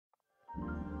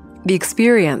The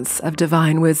experience of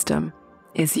divine wisdom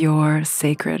is your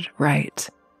sacred right.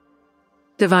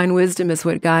 Divine wisdom is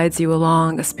what guides you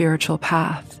along a spiritual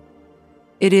path.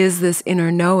 It is this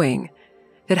inner knowing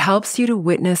that helps you to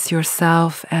witness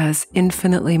yourself as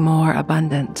infinitely more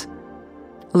abundant,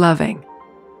 loving,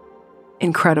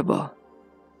 incredible.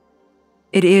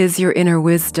 It is your inner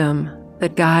wisdom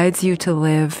that guides you to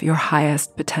live your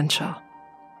highest potential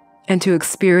and to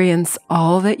experience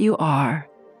all that you are,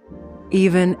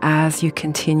 even as you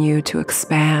continue to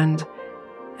expand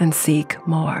and seek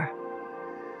more.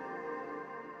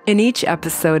 In each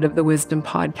episode of the Wisdom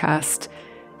Podcast,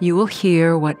 you will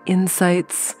hear what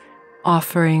insights,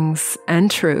 offerings,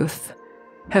 and truth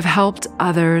have helped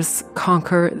others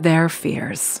conquer their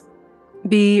fears,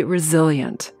 be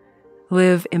resilient,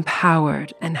 live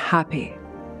empowered and happy.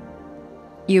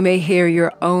 You may hear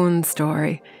your own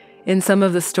story in some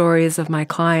of the stories of my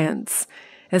clients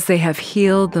as they have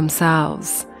healed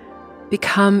themselves,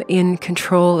 become in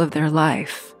control of their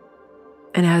life,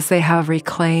 and as they have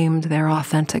reclaimed their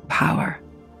authentic power.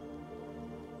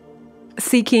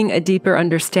 Seeking a deeper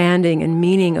understanding and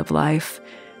meaning of life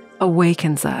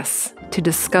awakens us to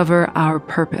discover our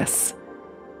purpose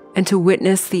and to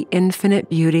witness the infinite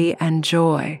beauty and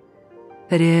joy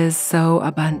that is so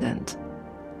abundant.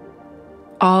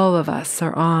 All of us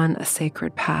are on a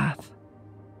sacred path.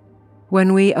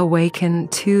 When we awaken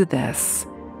to this,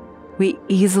 we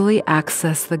easily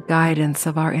access the guidance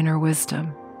of our inner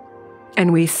wisdom,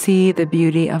 and we see the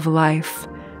beauty of life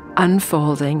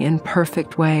unfolding in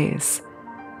perfect ways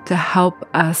to help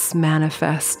us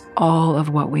manifest all of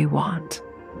what we want.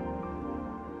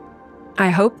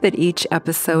 I hope that each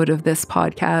episode of this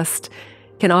podcast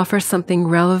can offer something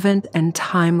relevant and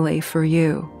timely for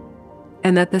you,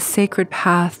 and that the sacred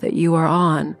path that you are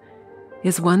on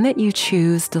is one that you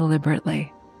choose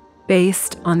deliberately,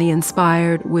 based on the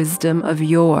inspired wisdom of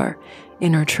your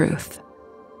inner truth,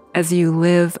 as you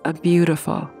live a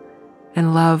beautiful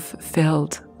and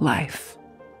love-filled life.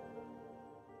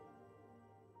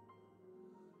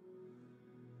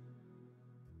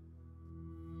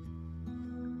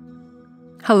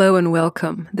 Hello and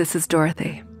welcome. This is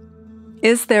Dorothy.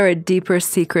 Is there a deeper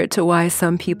secret to why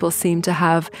some people seem to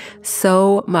have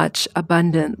so much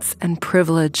abundance and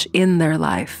privilege in their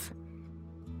life?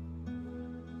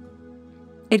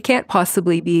 It can't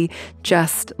possibly be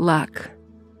just luck.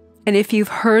 And if you've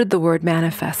heard the word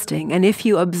manifesting, and if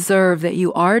you observe that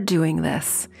you are doing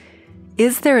this,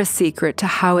 is there a secret to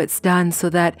how it's done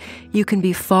so that you can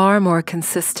be far more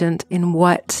consistent in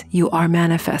what you are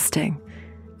manifesting,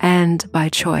 and by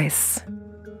choice?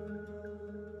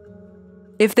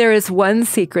 If there is one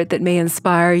secret that may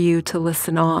inspire you to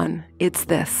listen on, it's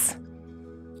this: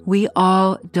 we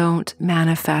all don't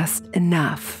manifest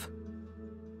enough.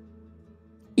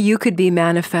 You could be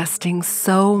manifesting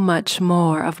so much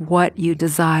more of what you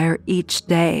desire each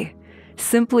day,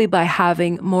 simply by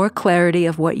having more clarity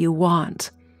of what you want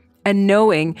and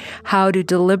knowing how to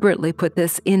deliberately put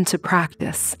this into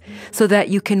practice so that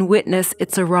you can witness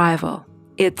its arrival,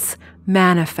 its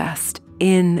manifest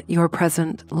in your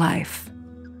present life.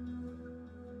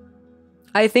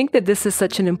 I think that this is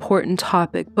such an important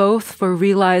topic, both for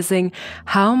realizing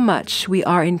how much we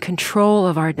are in control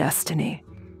of our destiny,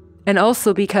 and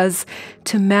also because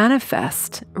to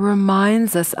manifest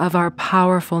reminds us of our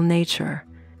powerful nature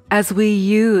as we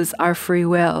use our free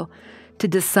will to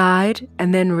decide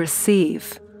and then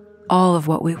receive all of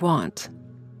what we want.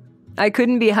 I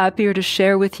couldn't be happier to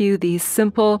share with you these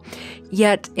simple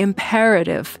yet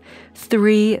imperative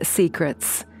 3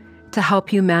 secrets to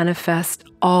help you manifest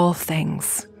all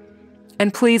things.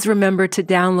 And please remember to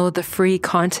download the free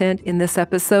content in this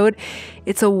episode.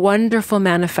 It's a wonderful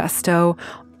manifesto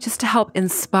just to help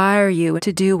inspire you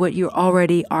to do what you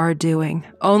already are doing,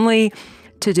 only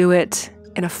to do it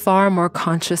in a far more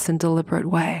conscious and deliberate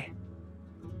way.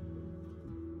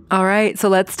 All right, so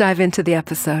let's dive into the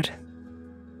episode.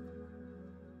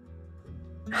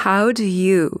 How do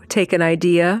you take an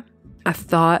idea, a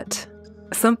thought,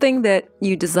 something that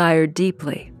you desire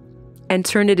deeply, and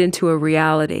turn it into a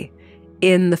reality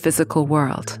in the physical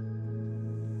world?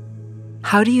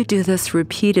 How do you do this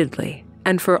repeatedly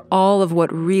and for all of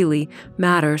what really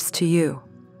matters to you?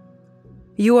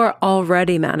 You are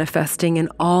already manifesting in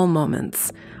all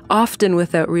moments, often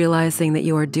without realizing that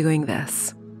you are doing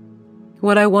this.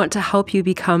 What I want to help you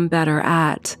become better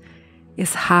at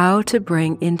is how to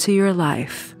bring into your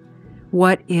life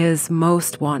what is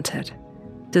most wanted,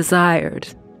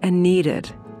 desired, and needed.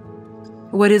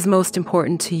 What is most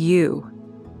important to you,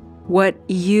 what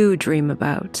you dream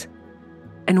about,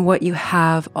 and what you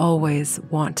have always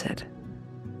wanted.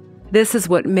 This is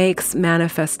what makes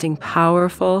manifesting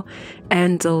powerful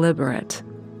and deliberate.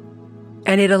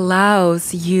 And it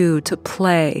allows you to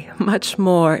play much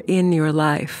more in your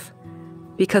life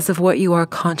because of what you are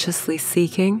consciously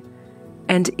seeking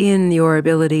and in your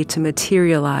ability to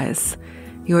materialize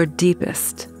your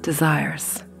deepest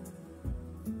desires.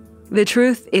 The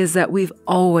truth is that we've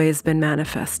always been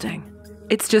manifesting.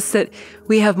 It's just that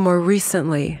we have more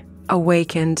recently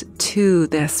awakened to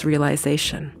this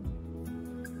realization.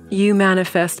 You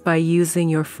manifest by using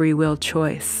your free will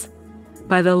choice,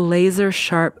 by the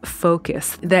laser-sharp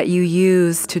focus that you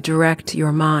use to direct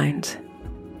your mind,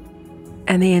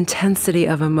 and the intensity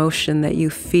of emotion that you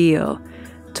feel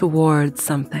towards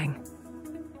something.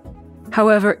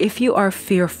 However, if you are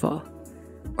fearful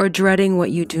or dreading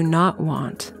what you do not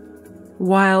want,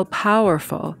 while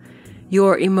powerful,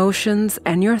 your emotions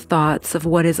and your thoughts of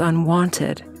what is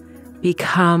unwanted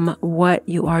become what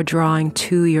you are drawing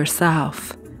to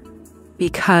yourself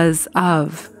because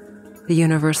of the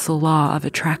universal law of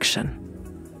attraction.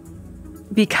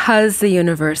 Because the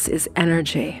universe is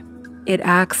energy, it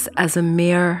acts as a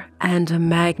mirror and a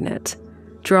magnet,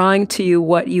 drawing to you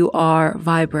what you are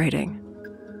vibrating.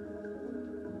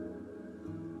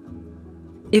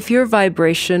 If your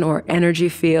vibration or energy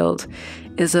field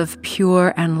is of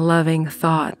pure and loving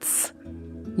thoughts,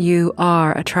 you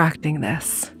are attracting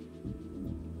this.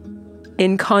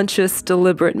 In conscious,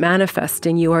 deliberate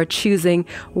manifesting, you are choosing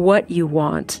what you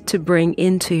want to bring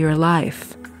into your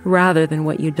life rather than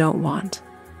what you don't want.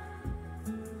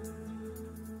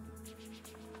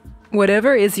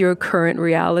 Whatever is your current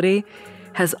reality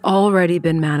has already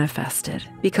been manifested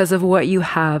because of what you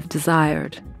have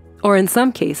desired, or in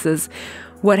some cases,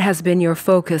 what has been your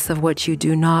focus of what you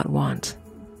do not want.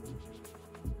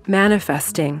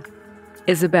 Manifesting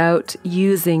is about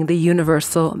using the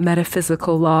universal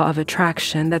metaphysical law of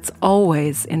attraction that's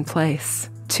always in place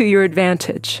to your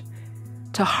advantage,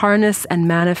 to harness and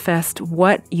manifest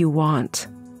what you want,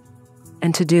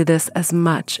 and to do this as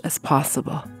much as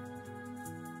possible.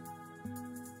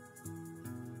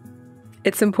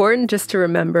 It's important just to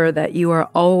remember that you are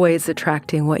always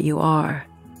attracting what you are.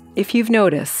 If you've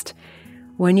noticed,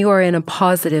 when you are in a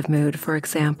positive mood, for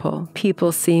example,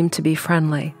 people seem to be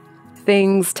friendly.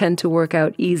 Things tend to work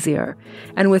out easier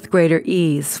and with greater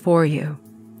ease for you,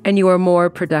 and you are more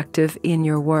productive in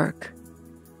your work.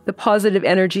 The positive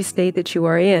energy state that you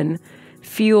are in,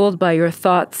 fueled by your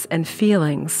thoughts and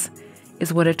feelings,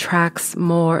 is what attracts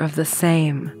more of the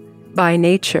same by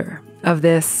nature of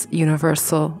this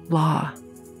universal law.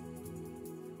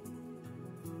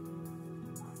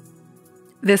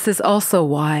 This is also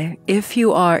why, if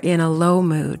you are in a low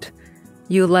mood,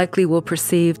 you likely will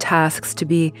perceive tasks to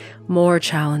be more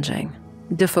challenging,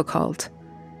 difficult,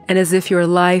 and as if your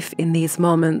life in these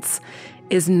moments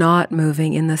is not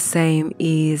moving in the same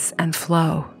ease and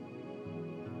flow.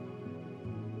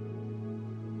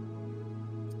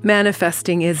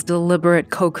 Manifesting is deliberate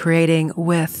co-creating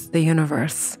with the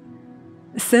universe.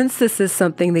 Since this is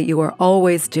something that you are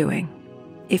always doing,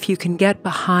 if you can get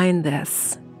behind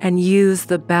this and use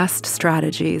the best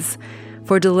strategies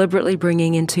for deliberately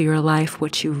bringing into your life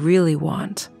what you really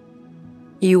want,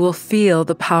 you will feel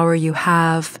the power you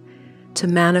have to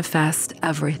manifest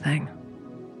everything.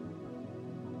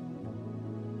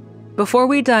 Before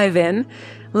we dive in,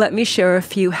 let me share a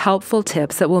few helpful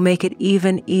tips that will make it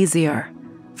even easier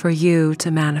for you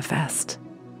to manifest.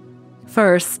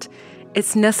 First,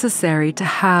 it's necessary to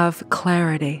have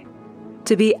clarity,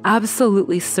 to be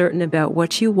absolutely certain about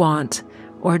what you want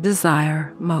or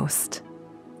desire most,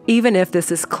 even if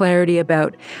this is clarity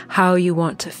about how you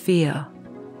want to feel,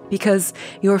 because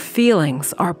your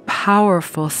feelings are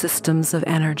powerful systems of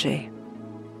energy.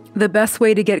 The best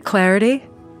way to get clarity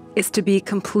is to be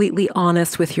completely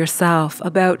honest with yourself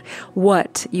about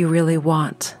what you really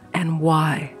want and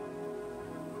why.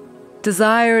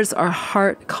 Desires are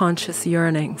heart-conscious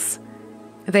yearnings.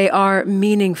 They are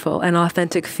meaningful and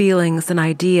authentic feelings and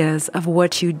ideas of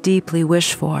what you deeply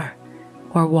wish for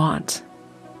or want.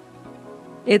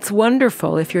 It's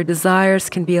wonderful if your desires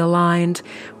can be aligned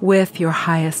with your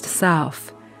highest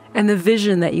self and the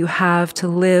vision that you have to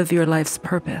live your life's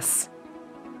purpose.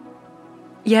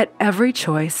 Yet every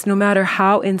choice, no matter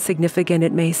how insignificant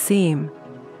it may seem,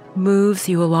 moves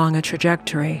you along a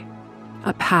trajectory,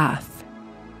 a path.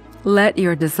 Let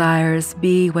your desires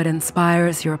be what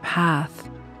inspires your path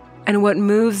and what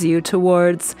moves you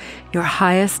towards your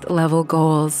highest level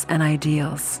goals and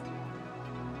ideals.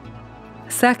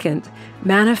 Second,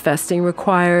 manifesting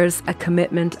requires a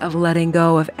commitment of letting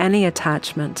go of any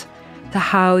attachment to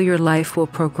how your life will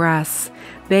progress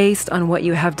based on what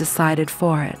you have decided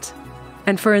for it.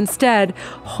 and for instead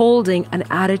holding an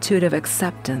attitude of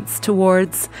acceptance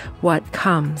towards what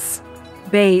comes,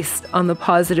 based on the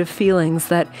positive feelings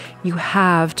that you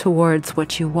have towards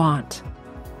what you want.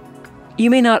 You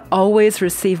may not always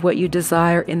receive what you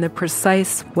desire in the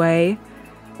precise way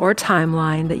or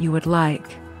timeline that you would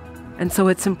like, and so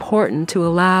it's important to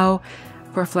allow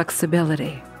for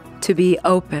flexibility, to be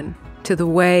open to the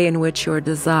way in which your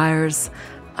desires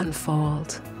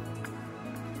unfold.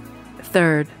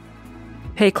 Third,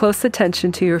 pay close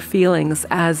attention to your feelings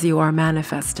as you are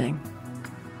manifesting.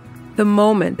 The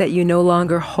moment that you no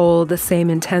longer hold the same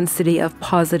intensity of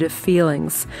positive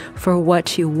feelings for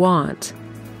what you want,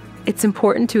 it's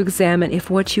important to examine if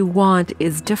what you want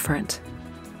is different.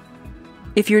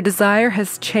 If your desire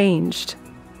has changed,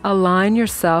 align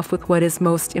yourself with what is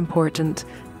most important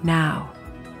now.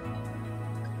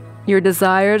 Your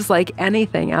desires, like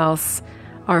anything else,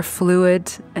 are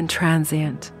fluid and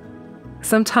transient.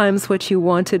 Sometimes what you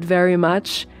wanted very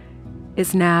much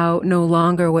is now no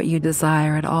longer what you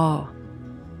desire at all.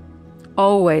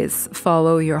 Always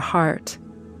follow your heart.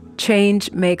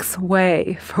 Change makes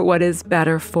way for what is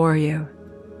better for you.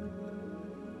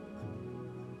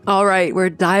 All right, we're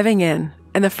diving in,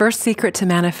 and the first secret to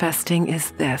manifesting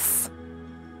is this.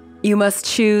 You must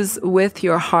choose with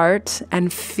your heart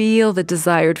and feel the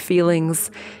desired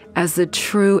feelings as the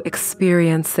true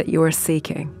experience that you are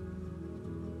seeking.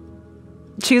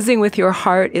 Choosing with your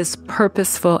heart is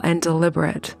purposeful and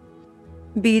deliberate.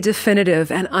 Be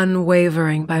definitive and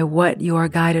unwavering by what you are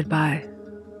guided by,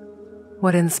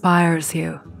 what inspires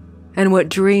you, and what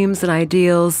dreams and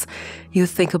ideals you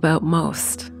think about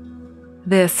most.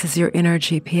 This is your inner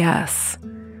GPS.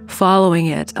 Following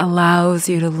it allows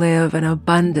you to live an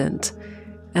abundant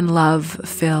and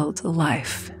love-filled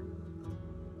life.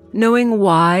 Knowing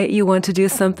why you want to do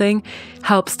something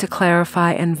helps to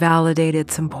clarify and validate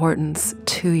its importance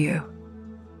to you.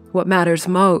 What matters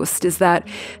most is that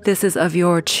this is of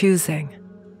your choosing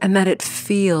and that it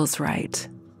feels right.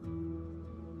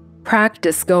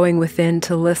 Practice going within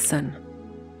to listen,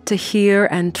 to hear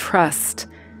and trust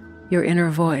your inner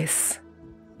voice.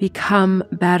 Become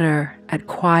better at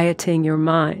quieting your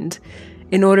mind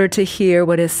in order to hear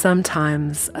what is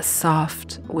sometimes a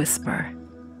soft whisper.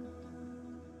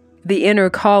 The inner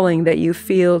calling that you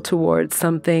feel towards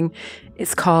something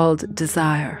is called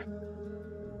desire.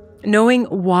 Knowing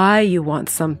why you want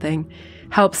something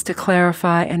helps to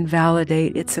clarify and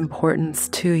validate its importance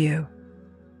to you.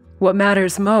 What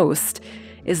matters most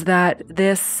is that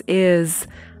this is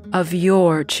of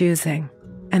your choosing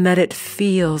and that it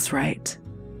feels right.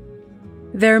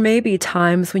 There may be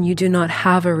times when you do not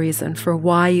have a reason for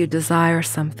why you desire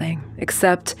something,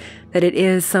 except that it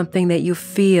is something that you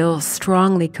feel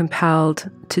strongly compelled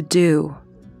to do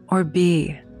or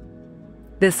be.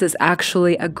 This is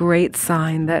actually a great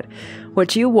sign that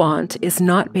what you want is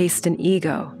not based in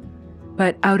ego,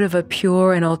 but out of a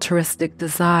pure and altruistic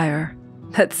desire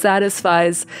that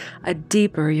satisfies a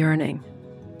deeper yearning,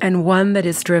 and one that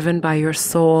is driven by your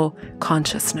soul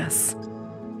consciousness,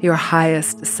 your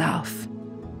highest self.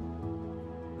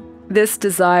 This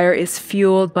desire is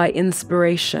fueled by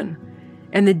inspiration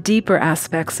and the deeper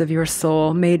aspects of your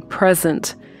soul made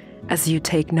present as you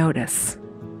take notice.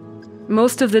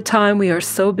 Most of the time, we are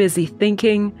so busy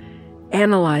thinking,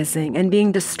 analyzing, and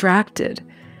being distracted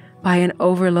by an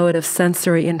overload of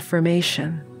sensory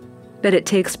information that it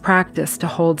takes practice to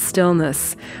hold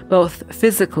stillness, both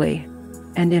physically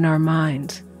and in our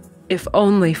mind, if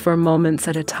only for moments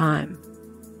at a time.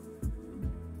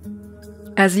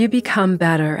 As you become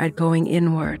better at going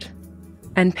inward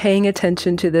and paying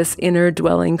attention to this inner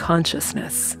dwelling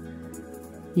consciousness,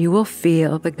 you will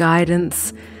feel the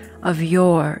guidance of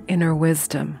your inner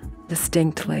wisdom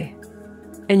distinctly,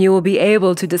 and you will be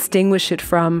able to distinguish it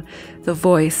from the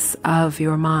voice of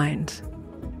your mind.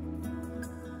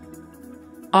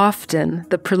 Often,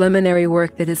 the preliminary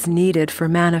work that is needed for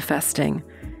manifesting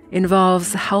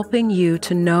involves helping you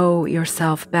to know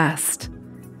yourself best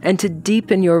and to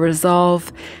deepen your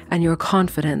resolve and your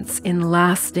confidence in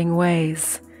lasting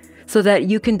ways so that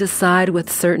you can decide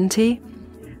with certainty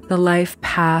the life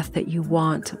path that you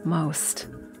want most,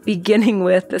 beginning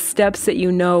with the steps that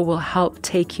you know will help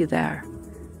take you there,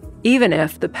 even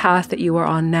if the path that you are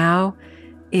on now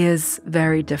is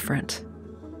very different.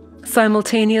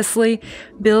 Simultaneously,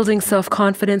 building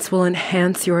self-confidence will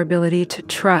enhance your ability to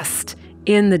trust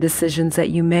in the decisions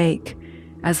that you make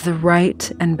as the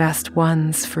right and best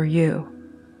ones for you.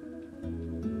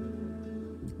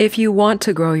 If you want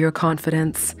to grow your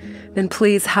confidence, then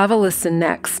please have a listen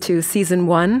next to Season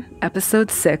 1, Episode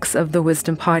 6 of the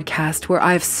Wisdom Podcast, where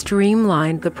I've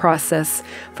streamlined the process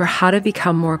for how to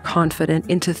become more confident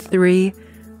into 3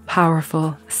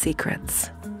 powerful secrets.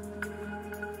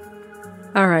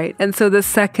 All right, and so the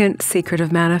second secret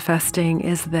of manifesting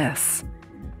is this: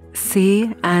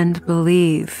 see and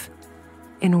believe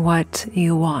in what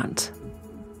you want.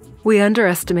 We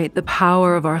underestimate the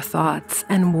power of our thoughts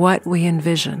and what we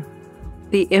envision,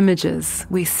 the images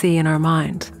we see in our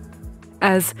mind,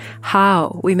 as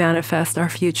how we manifest our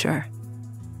future.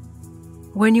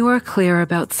 When you are clear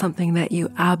about something that you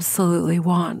absolutely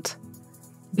want,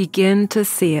 begin to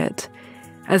see it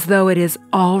as though it is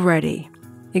already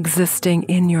existing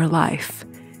in your life,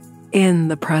 in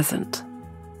the present.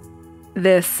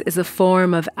 This is a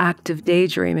form of active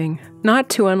daydreaming, not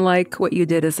too unlike what you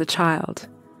did as a child.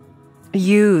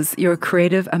 Use your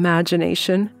creative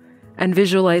imagination and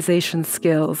visualization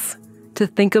skills to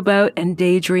think about and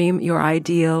daydream your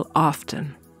ideal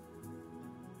often.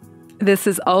 This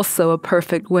is also a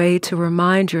perfect way to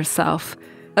remind yourself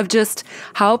of just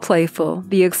how playful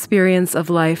the experience of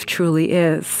life truly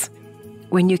is,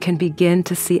 when you can begin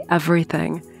to see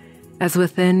everything as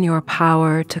within your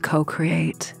power to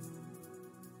co-create.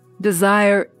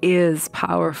 Desire is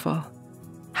powerful.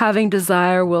 Having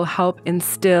desire will help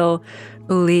instill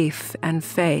belief and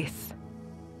faith.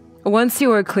 Once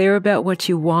you are clear about what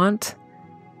you want,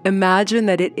 imagine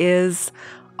that it is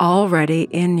already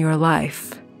in your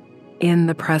life, in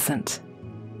the present.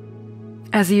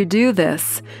 As you do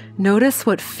this, notice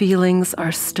what feelings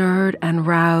are stirred and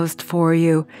roused for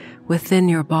you within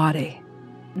your body.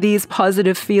 These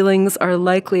positive feelings are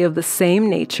likely of the same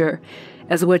nature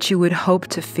as what you would hope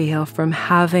to feel from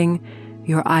having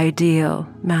your ideal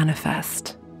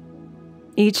manifest.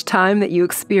 Each time that you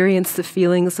experience the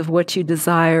feelings of what you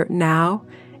desire now,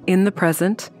 in the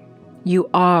present, you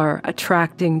are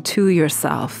attracting to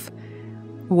yourself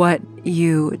what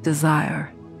you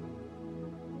desire.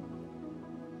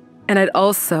 And I'd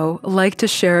also like to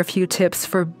share a few tips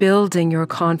for building your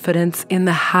confidence in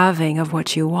the having of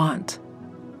what you want.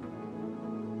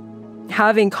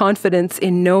 Having confidence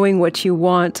in knowing what you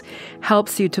want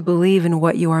helps you to believe in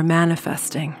what you are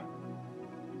manifesting.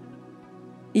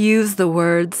 Use the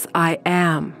words I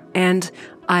am and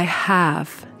I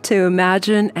have to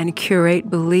imagine and curate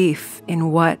belief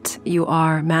in what you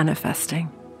are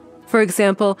manifesting. For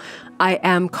example, I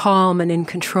am calm and in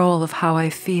control of how I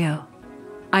feel.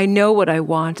 I know what I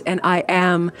want, and I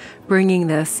am bringing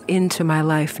this into my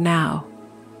life now.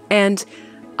 And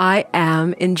I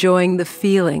am enjoying the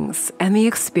feelings and the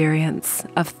experience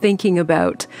of thinking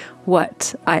about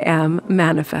what I am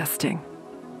manifesting.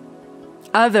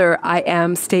 Other I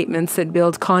am statements that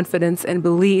build confidence and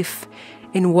belief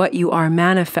in what you are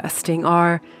manifesting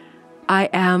are, I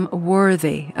am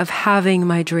worthy of having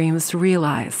my dreams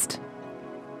realized.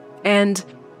 And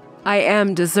I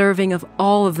am deserving of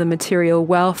all of the material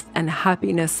wealth and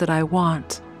happiness that I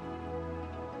want.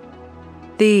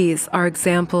 These are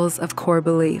examples of core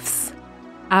beliefs,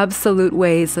 absolute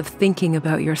ways of thinking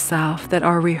about yourself that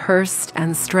are rehearsed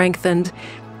and strengthened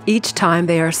each time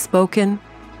they are spoken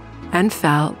and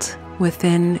felt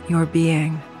within your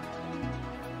being.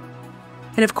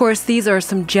 And of course, these are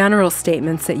some general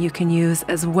statements that you can use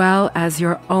as well as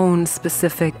your own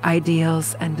specific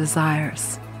ideals and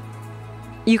desires.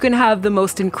 You can have the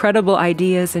most incredible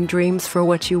ideas and dreams for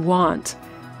what you want,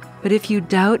 but if you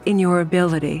doubt in your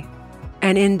ability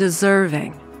and in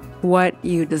deserving what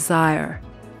you desire,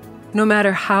 no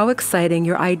matter how exciting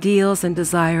your ideals and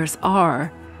desires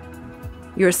are,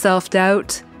 your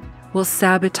self-doubt will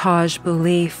sabotage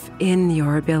belief in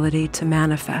your ability to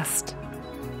manifest.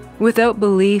 Without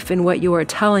belief in what you are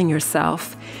telling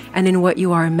yourself and in what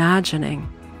you are imagining,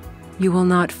 you will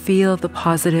not feel the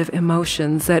positive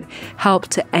emotions that help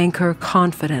to anchor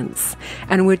confidence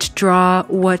and which draw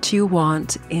what you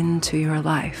want into your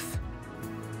life.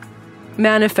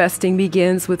 Manifesting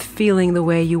begins with feeling the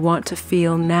way you want to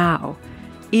feel now,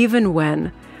 even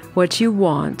when what you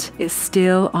want is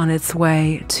still on its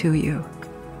way to you.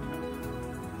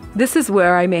 This is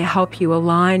where I may help you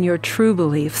align your true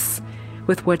beliefs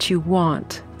with what you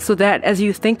want, so that as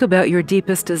you think about your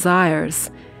deepest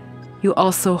desires, you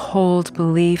also hold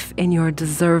belief in your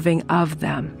deserving of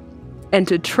them, and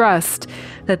to trust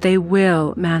that they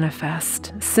will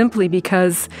manifest simply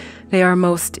because they are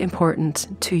most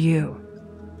important to you.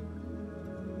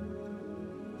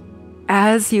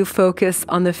 As you focus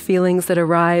on the feelings that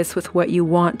arise with what you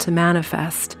want to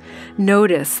manifest,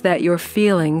 notice that your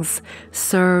feelings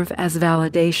serve as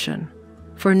validation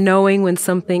for knowing when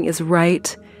something is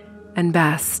right and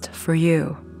best for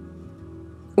you.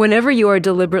 Whenever you are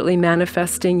deliberately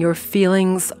manifesting, your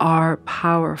feelings are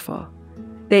powerful.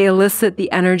 They elicit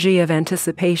the energy of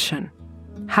anticipation,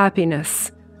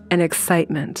 happiness, and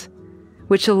excitement,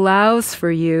 which allows for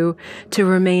you to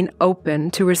remain open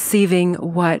to receiving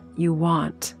what you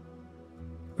want.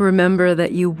 Remember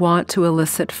that you want to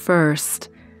elicit first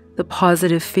the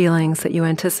positive feelings that you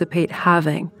anticipate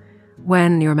having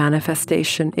when your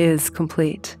manifestation is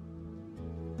complete.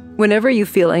 Whenever you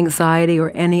feel anxiety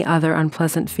or any other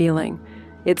unpleasant feeling,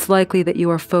 it's likely that you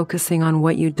are focusing on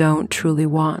what you don't truly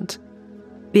want.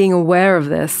 Being aware of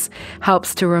this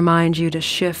helps to remind you to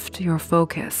shift your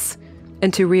focus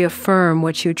and to reaffirm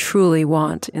what you truly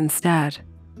want instead.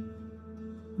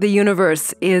 The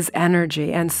universe is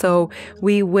energy, and so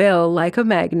we will, like a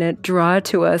magnet, draw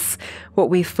to us what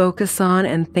we focus on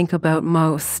and think about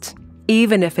most,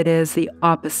 even if it is the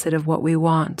opposite of what we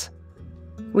want.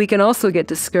 We can also get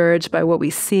discouraged by what we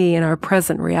see in our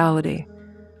present reality.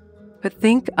 But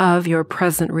think of your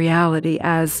present reality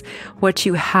as what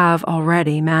you have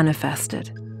already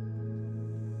manifested.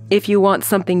 If you want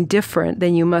something different,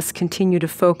 then you must continue to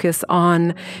focus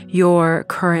on your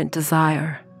current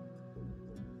desire.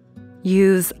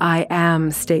 Use I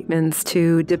am statements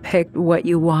to depict what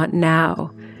you want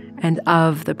now and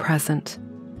of the present.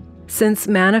 Since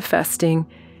manifesting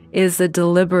is a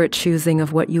deliberate choosing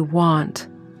of what you want,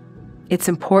 it's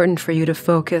important for you to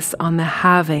focus on the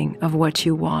having of what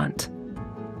you want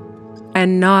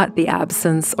and not the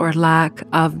absence or lack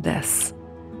of this.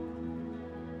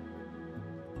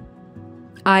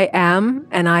 I am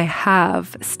and I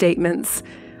have statements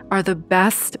are the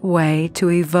best way to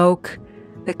evoke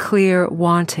the clear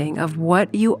wanting of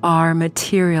what you are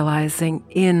materializing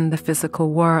in the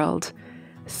physical world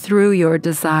through your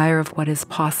desire of what is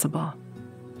possible.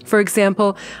 For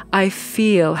example, I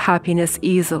feel happiness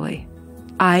easily.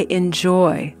 I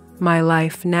enjoy my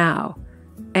life now.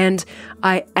 And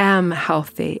I am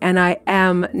healthy, and I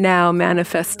am now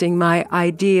manifesting my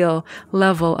ideal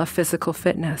level of physical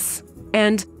fitness.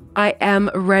 And I am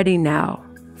ready now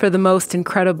for the most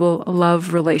incredible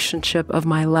love relationship of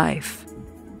my life.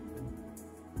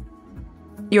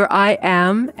 Your I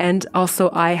am and also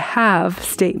I have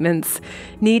statements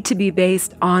need to be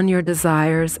based on your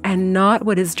desires and not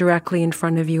what is directly in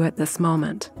front of you at this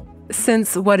moment.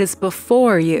 Since what is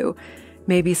before you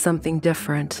may be something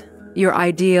different, your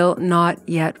ideal not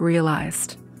yet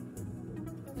realized.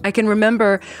 I can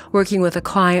remember working with a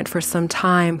client for some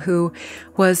time who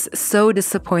was so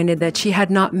disappointed that she had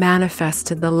not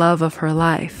manifested the love of her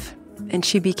life, and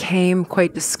she became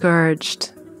quite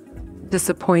discouraged,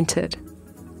 disappointed,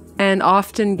 and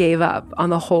often gave up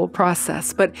on the whole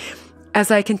process. But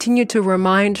as I continued to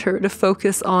remind her to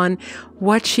focus on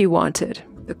what she wanted,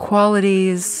 the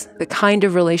qualities, the kind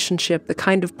of relationship, the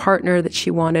kind of partner that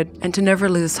she wanted, and to never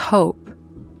lose hope,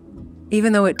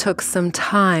 even though it took some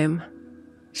time,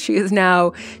 she is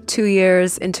now 2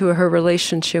 years into her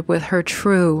relationship with her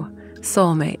true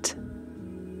soulmate.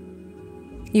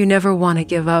 You never want to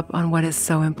give up on what is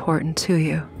so important to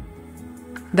you.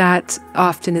 That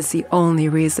often is the only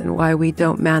reason why we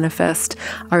don't manifest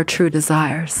our true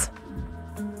desires.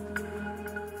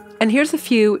 And here's a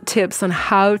few tips on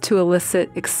how to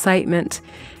elicit excitement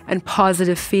and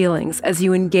positive feelings as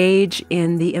you engage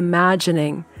in the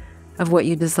imagining of what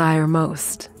you desire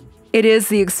most. It is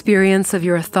the experience of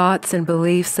your thoughts and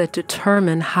beliefs that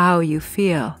determine how you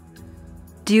feel.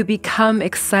 Do you become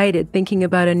excited thinking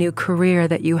about a new career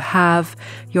that you have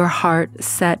your heart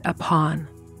set upon?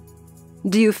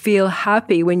 Do you feel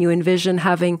happy when you envision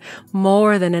having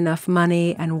more than enough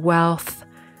money and wealth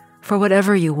for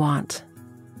whatever you want?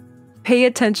 Pay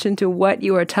attention to what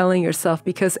you are telling yourself,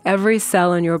 because every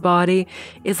cell in your body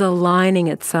is aligning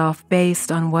itself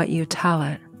based on what you tell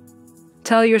it.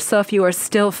 Tell yourself you are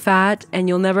still fat and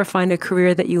you'll never find a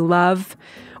career that you love,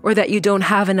 or that you don't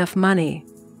have enough money,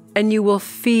 and you will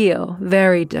feel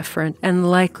very different and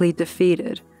likely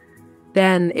defeated.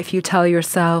 Then, if you tell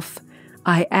yourself,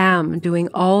 I am doing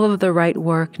all of the right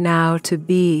work now to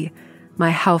be my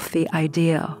healthy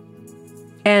ideal,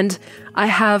 and I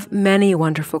have many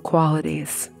wonderful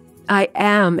qualities. I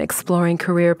am exploring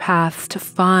career paths to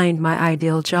find my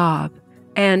ideal job,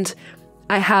 and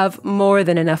I have more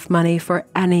than enough money for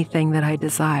anything that I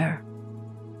desire.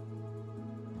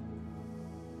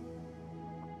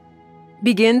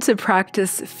 Begin to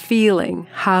practice feeling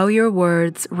how your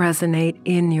words resonate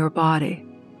in your body.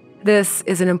 This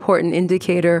is an important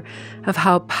indicator of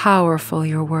how powerful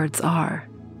your words are.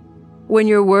 When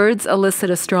your words elicit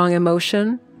a strong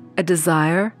emotion, a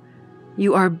desire,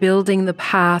 you are building the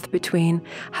path between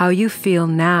how you feel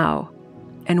now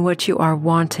and what you are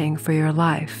wanting for your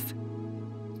life.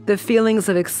 The feelings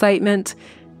of excitement,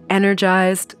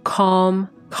 energized, calm,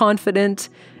 confident,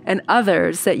 and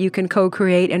others that you can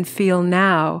co-create and feel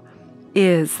now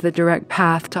is the direct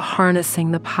path to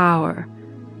harnessing the power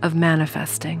of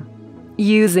manifesting,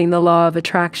 using the law of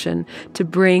attraction to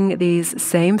bring these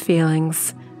same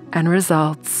feelings and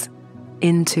results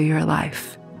into your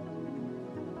life.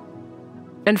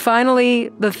 And finally,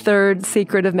 the third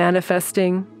secret of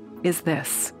manifesting is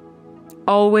this: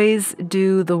 always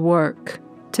do the work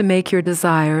to make your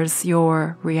desires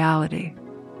your reality.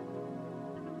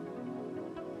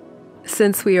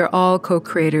 Since we are all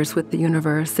co-creators with the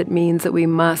universe, it means that we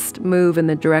must move in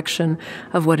the direction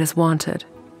of what is wanted.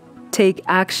 Take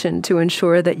action to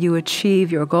ensure that you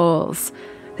achieve your goals,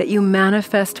 that you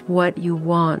manifest what you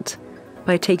want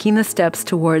by taking the steps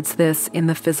towards this in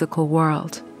the physical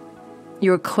world.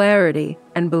 Your clarity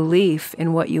and belief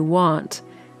in what you want,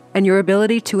 and your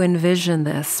ability to envision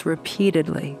this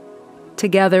repeatedly,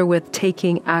 together with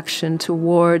taking action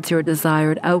towards your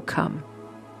desired outcome,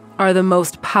 are the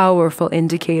most powerful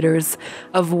indicators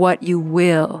of what you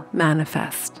will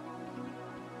manifest.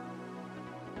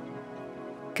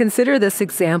 Consider this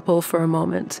example for a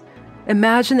moment.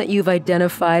 Imagine that you've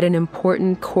identified an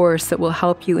important course that will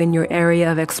help you in your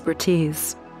area of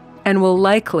expertise and will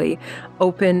likely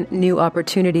open new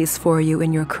opportunities for you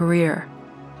in your career.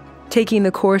 Taking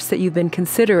the course that you've been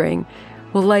considering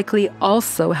will likely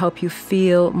also help you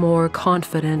feel more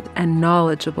confident and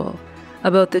knowledgeable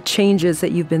about the changes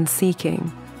that you've been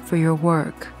seeking for your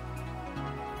work.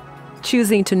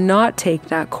 Choosing to not take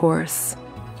that course,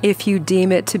 if you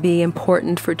deem it to be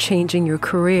important for changing your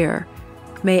career,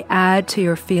 may add to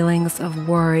your feelings of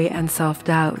worry and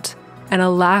self-doubt, and a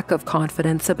lack of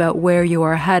confidence about where you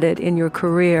are headed in your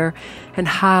career and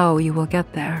how you will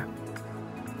get there.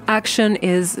 Action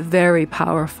is very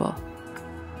powerful.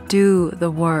 Do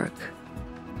the work.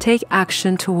 Take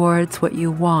action towards what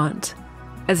you want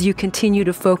as you continue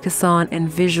to focus on and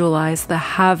visualize the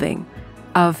having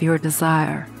of your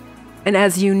desire. And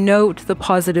as you note the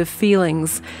positive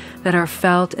feelings that are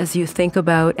felt as you think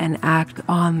about and act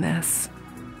on this.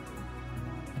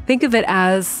 Think of it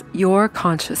as your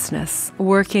consciousness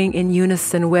working in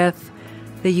unison with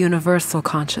the universal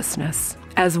consciousness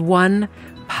as one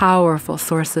powerful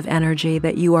source of energy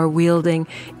that you are wielding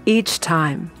each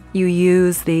time you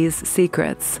use these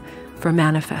secrets for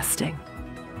manifesting.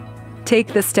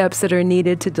 Take the steps that are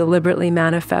needed to deliberately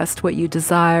manifest what you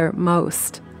desire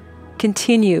most.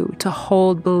 Continue to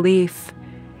hold belief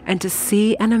and to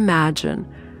see and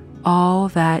imagine all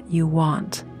that you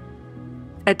want.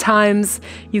 At times,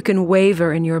 you can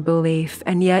waver in your belief,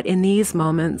 and yet in these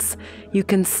moments, you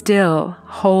can still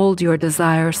hold your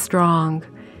desire strong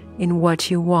in what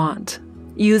you want,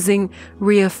 using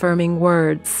reaffirming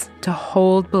words to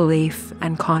hold belief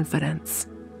and confidence.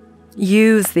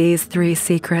 Use these 3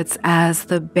 secrets as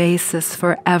the basis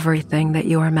for everything that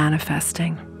you are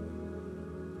manifesting.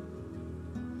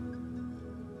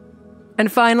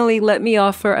 And finally, let me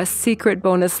offer a secret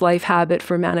bonus life habit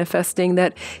for manifesting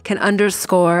that can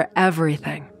underscore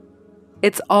everything.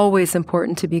 It's always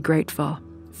important to be grateful,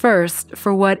 first,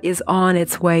 for what is on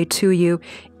its way to you,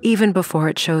 even before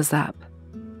it shows up.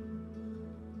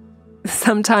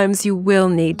 Sometimes you will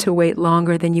need to wait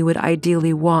longer than you would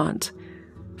ideally want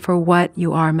for what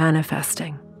you are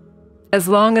manifesting. As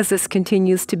long as this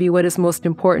continues to be what is most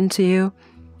important to you,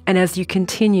 and as you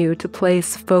continue to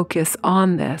place focus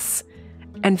on this,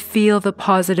 and feel the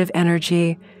positive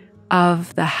energy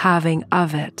of the having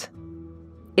of it,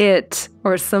 it,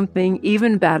 or something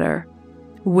even better,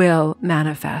 will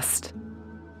manifest.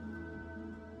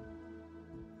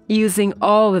 Using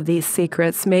all of these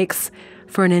secrets makes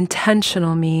for an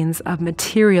intentional means of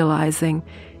materializing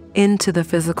into the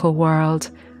physical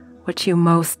world what you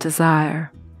most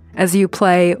desire, as you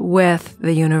play with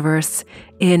the universe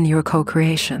in your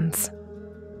co-creations.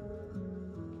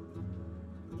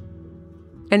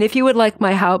 And if you would like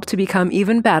my help to become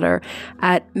even better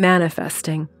at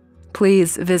manifesting,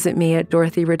 please visit me at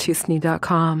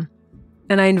dorothyratusny.com.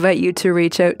 And I invite you to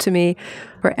reach out to me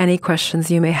for any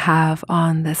questions you may have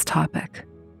on this topic.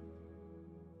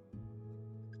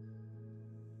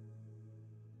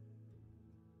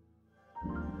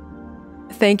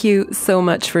 Thank you so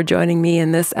much for joining me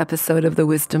in this episode of the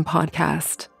Wisdom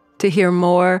Podcast. To hear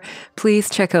more, please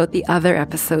check out the other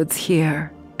episodes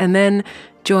here. And then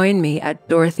join me at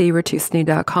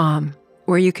dorothyratusny.com,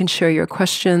 where you can share your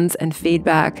questions and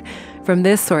feedback from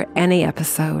this or any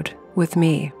episode with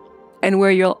me, and where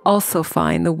you'll also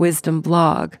find the Wisdom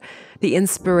blog, the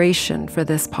inspiration for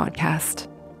this podcast,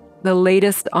 the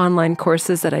latest online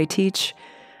courses that I teach,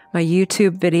 my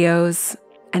YouTube videos,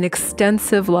 an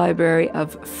extensive library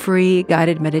of free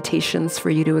guided meditations for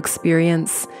you to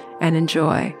experience and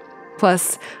enjoy,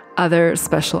 plus other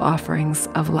special offerings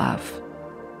of love.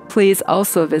 Please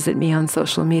also visit me on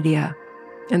social media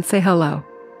and say hello.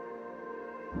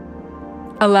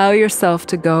 Allow yourself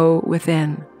to go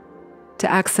within, to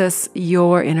access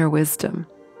your inner wisdom,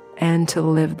 and to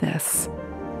live this.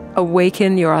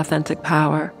 Awaken your authentic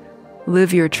power,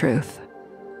 live your truth,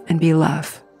 and be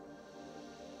love.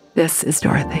 This is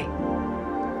Dorothy.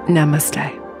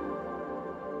 Namaste.